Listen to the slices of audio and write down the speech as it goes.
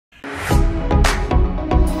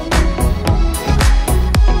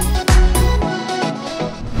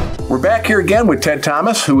back here again with Ted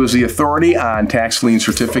Thomas, who is the authority on tax lien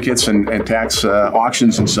certificates and tax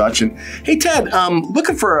auctions and such. And hey, Ted,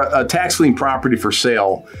 looking for a tax lien property for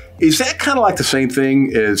sale, is that kind of like the same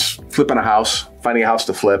thing as flipping a house, finding a house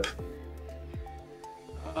to flip?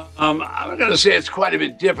 I'm going to say it's quite a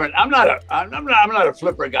bit different. I'm not a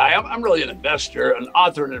flipper guy. I'm really an investor, an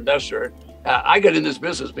author and investor. I got in this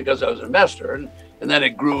business because I was an investor, and then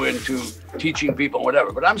it grew into teaching people and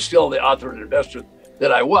whatever. But I'm still the author and investor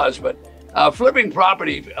that I was. But flipping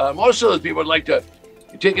property, most of those people would like to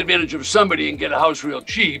take advantage of somebody and get a house real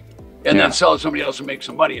cheap and then sell it to somebody else and make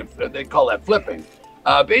some money. They call that flipping.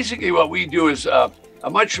 Basically, what we do is a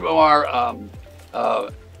much more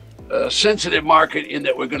sensitive market in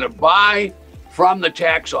that we're going to buy from the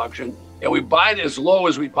tax auction, and we buy it as low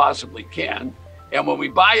as we possibly can. And when we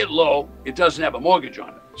buy it low, it doesn't have a mortgage on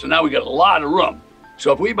it. So now we got a lot of room.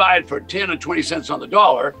 So if we buy it for 10 or 20 cents on the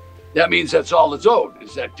dollar, that means that's all that's owed,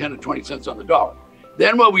 is that 10 or 20 cents on the dollar.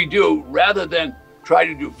 Then what we do, rather than try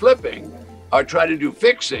to do flipping or try to do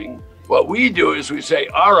fixing, what we do is we say,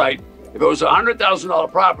 all right, if it was a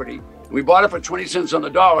 $100,000 property, and we bought it for 20 cents on the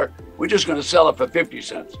dollar, we're just going to sell it for 50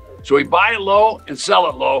 cents. So we buy it low and sell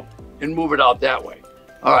it low and move it out that way.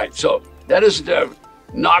 All right, so that isn't to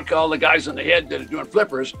knock all the guys on the head that are doing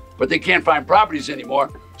flippers, but they can't find properties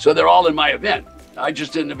anymore, so they're all in my event. I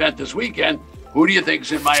just did an event this weekend. Who do you think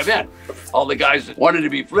is in my event? All the guys that wanted to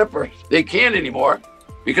be flippers, they can't anymore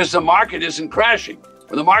because the market isn't crashing.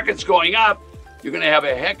 When the market's going up, you're going to have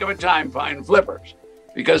a heck of a time finding flippers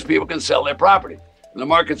because people can sell their property. When the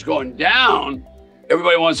market's going down,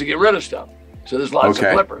 everybody wants to get rid of stuff. So there's lots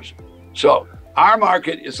of flippers. So our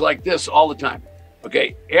market is like this all the time.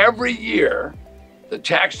 Okay, every year, the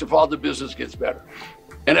tax defaulted business gets better,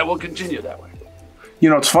 and it will continue that way. You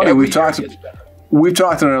know, it's funny, we've talked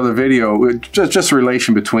in another video, just the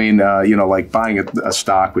relation between, like buying a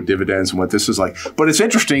stock with dividends and what this is like. But it's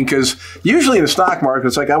interesting because usually in the stock market,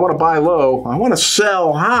 it's like, I want to buy low, I want to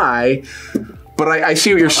sell high. But I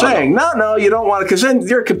see what you're saying. No, you don't want to, because then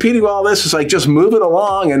you're competing with all this. It's like, just move it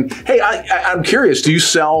along. And hey, I'm curious, do you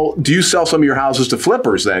sell some of your houses to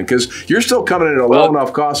flippers then? Because you're still coming in at a low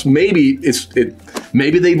enough cost. Maybe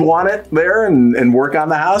maybe they'd want it there and work on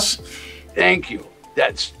the house. Thank you.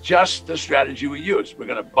 That's just the strategy we use. We're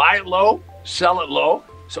going to buy it low, sell it low.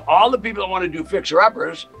 So all the people that want to do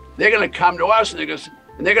fixer-uppers, they're going to come to us and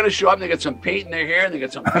they're going to show up and they get some paint in their hair and they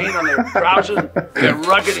get some paint on their trousers. They get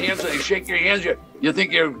rugged hands and they shake your hands. You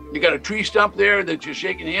think you got a tree stump there that you're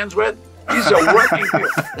shaking hands with? These are working people.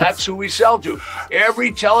 That's who we sell to.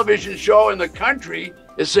 Every television show in the country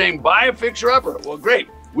is saying, buy a fixer-upper. Well, great.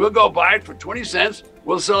 We'll go buy it for 20 cents.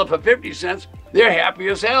 We'll sell it for 50 cents. They're happy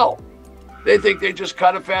as hell. They think they just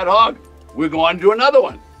cut a fat hog. We're going to do another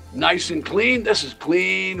one. Nice and clean. This is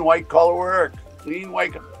clean white collar work. Clean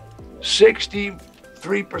white.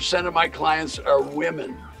 63% of my clients are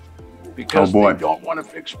women because they don't want to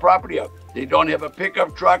fix property up. They don't have a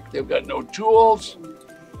pickup truck. They've got no tools.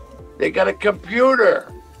 They got a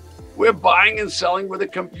computer. We're buying and selling with a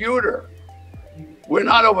computer. We're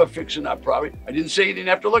not over fixing up property. I didn't say you didn't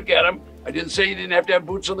have to look at them. I didn't say you didn't have to have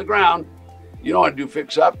boots on the ground. You don't want to do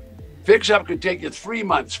fix up. Fix up could take you 3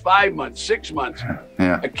 months, 5 months, 6 months.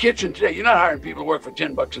 Yeah. A kitchen today, you're not hiring people to work for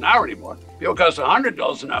 $10 an hour anymore. People cost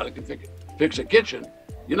 $100 an hour that can fix a kitchen.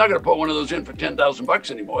 You're not going to put one of those in for $10,000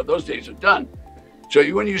 anymore. Those days are done. So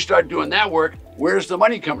when you start doing that work, where's the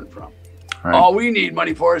money coming from? Right. All we need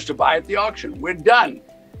money for is to buy at the auction. We're done.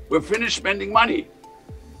 We're finished spending money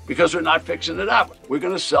because we're not fixing it up. We're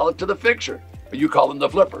going to sell it to the fixer. But you call them the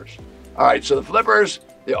flippers. All right, so the flippers,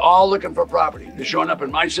 they're all looking for property. They're showing up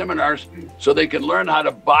in my seminars so they can learn how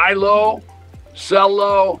to buy low, sell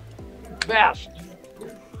low, fast.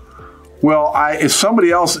 Well, if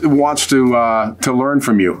somebody else wants to learn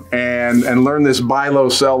from you and learn this buy low,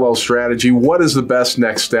 sell low strategy, what is the best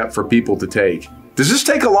next step for people to take? Does this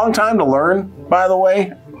take a long time to learn, by the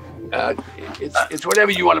way? It's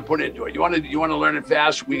whatever you want to put into it. You want to learn it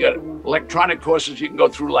fast. We got electronic courses you can go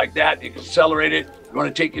through like that. You can accelerate it. You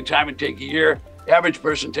want to take your time and take a year. Average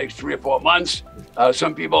person takes 3 or 4 months.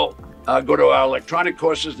 Some people go to our electronic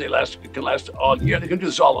courses. They can last all year. They can do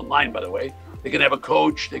this all online, by the way. They can have a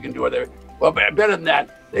coach. They can do it there. Well, better than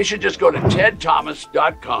that, they should just go to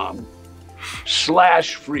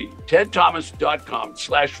tedthomas.com/free.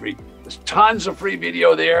 tedthomas.com/free. There's tons of free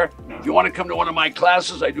video there. If you want to come to one of my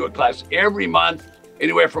classes, I do a class every month.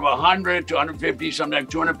 Anywhere from 100 to 150, sometimes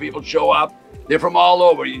 200 people show up. They're from all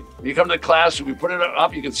over. You come to the class, and we put it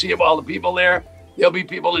up. You can see all the people there. There'll be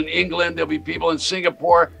people in England. There'll be people in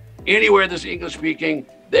Singapore. Anywhere there's English speaking,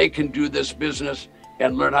 they can do this business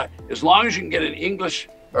and learn how. As long as you can get an English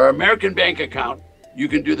or American bank account you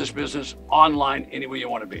can do this business online anywhere you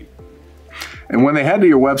want to be. And when they head to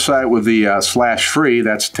your website with the /free,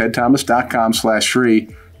 that's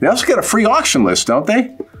tedthomas.com/free, they also get a free auction list, don't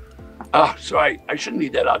they? Oh, sorry, I shouldn't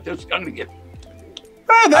need that out. I'm going to get...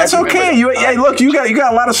 That's okay. Hey, look, you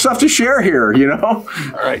got a lot of stuff to share here, you know?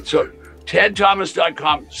 All right, so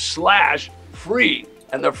tedthomas.com/free.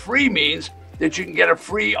 And the free means that you can get a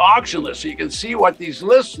free auction list so you can see what these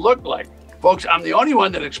lists look like. Folks, I'm the only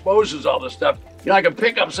one that exposes all this stuff. You know, I can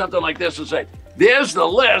pick up something like this and say, there's the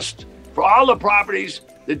list for all the properties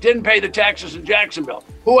that didn't pay the taxes in Jacksonville.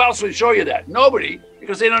 Who else would show you that? Nobody,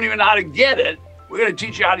 because they don't even know how to get it. We're going to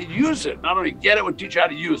teach you how to use it. Not only get it, we'll teach you how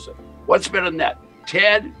to use it. What's better than that?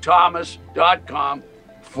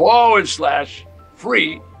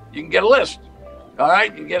 tedthomas.com/free. You can get a list. All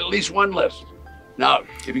right? You can get at least one list. Now,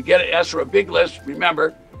 if you ask for a big list,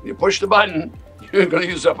 remember, you push the button, you're going to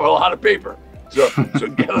use up a lot of paper. So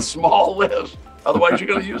get a small list. Otherwise, you're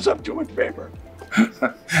going to use up too much paper.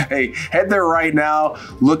 Hey, head there right now.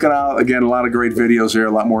 Looking out, again, a lot of great videos there,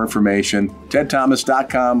 a lot more information.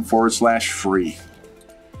 tedthomas.com/free.